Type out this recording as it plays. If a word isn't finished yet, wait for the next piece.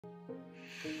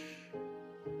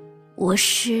我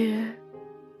是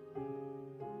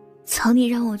从你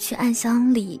让我去暗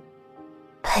箱里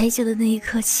陪酒的那一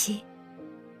刻起，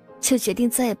就决定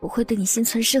再也不会对你心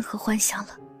存任何幻想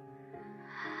了。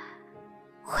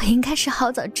我应该是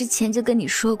好早之前就跟你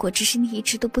说过，只是你一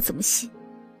直都不怎么信。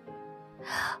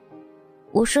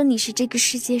我说你是这个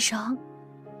世界上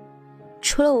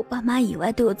除了我爸妈以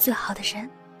外对我最好的人，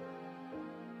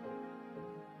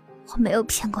我没有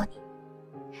骗过你，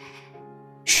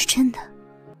是真的。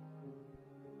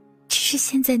只是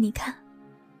现在你看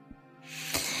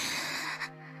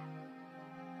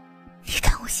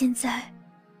我现在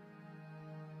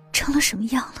成了什么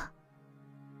样了。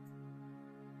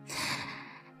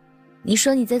你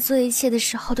说你在做一切的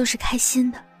时候都是开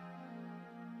心的，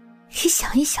你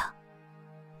想一想，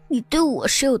你对我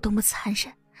是有多么残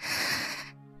忍。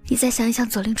你再想一想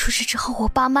左琳出事之后我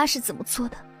爸妈是怎么做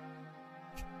的，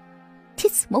你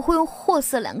怎么会用货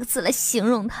色2个字来形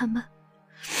容他们？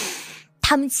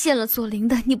他们欠了左琳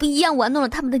的，你不一样玩弄了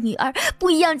他们的女儿，不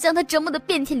一样将她折磨得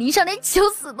遍体鳞伤，连求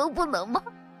死都不能吗？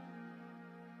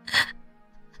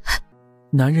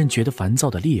男人觉得烦躁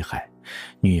的厉害，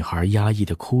女孩压抑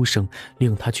的哭声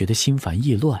令他觉得心烦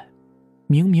意乱。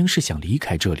明明是想离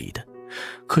开这里的，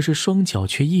可是双脚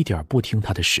却一点不听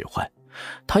他的使唤。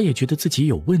他也觉得自己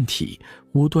有问题，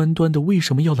无端端的为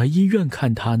什么要来医院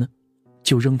看他呢？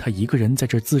就扔他一个人在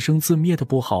这自生自灭的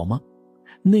不好吗？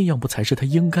那样不才是他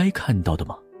应该看到的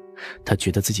吗？他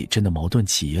觉得自己真的矛盾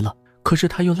极了，可是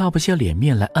他又拉不下脸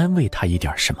面来安慰他一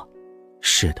点是吗？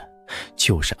是的，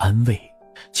就是安慰。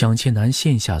蒋倩楠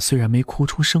线下虽然没哭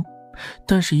出声，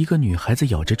但是一个女孩子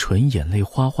咬着唇，眼泪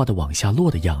哗哗地往下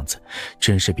落的样子，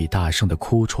真是比大声地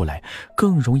哭出来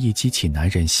更容易激起男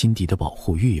人心底的保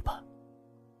护欲吧。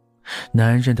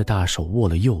男人的大手握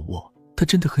了又握，他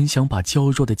真的很想把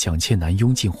娇弱的蒋倩楠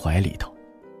拥进怀里头。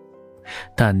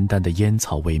淡淡的烟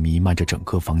草味弥漫着整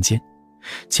个房间，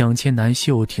蒋倩楠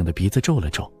秀挺的鼻子皱了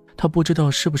皱，她不知道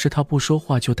是不是她不说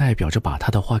话就代表着把她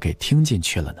的话给听进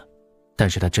去了呢？但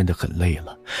是她真的很累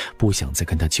了，不想再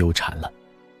跟他纠缠了。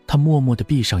她默默地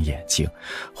闭上眼睛，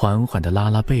缓缓地拉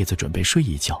拉被子准备睡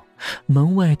一觉。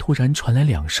门外突然传来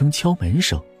2声敲门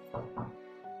声。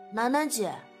楠楠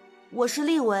姐，我是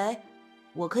丽维，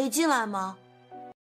我可以进来吗？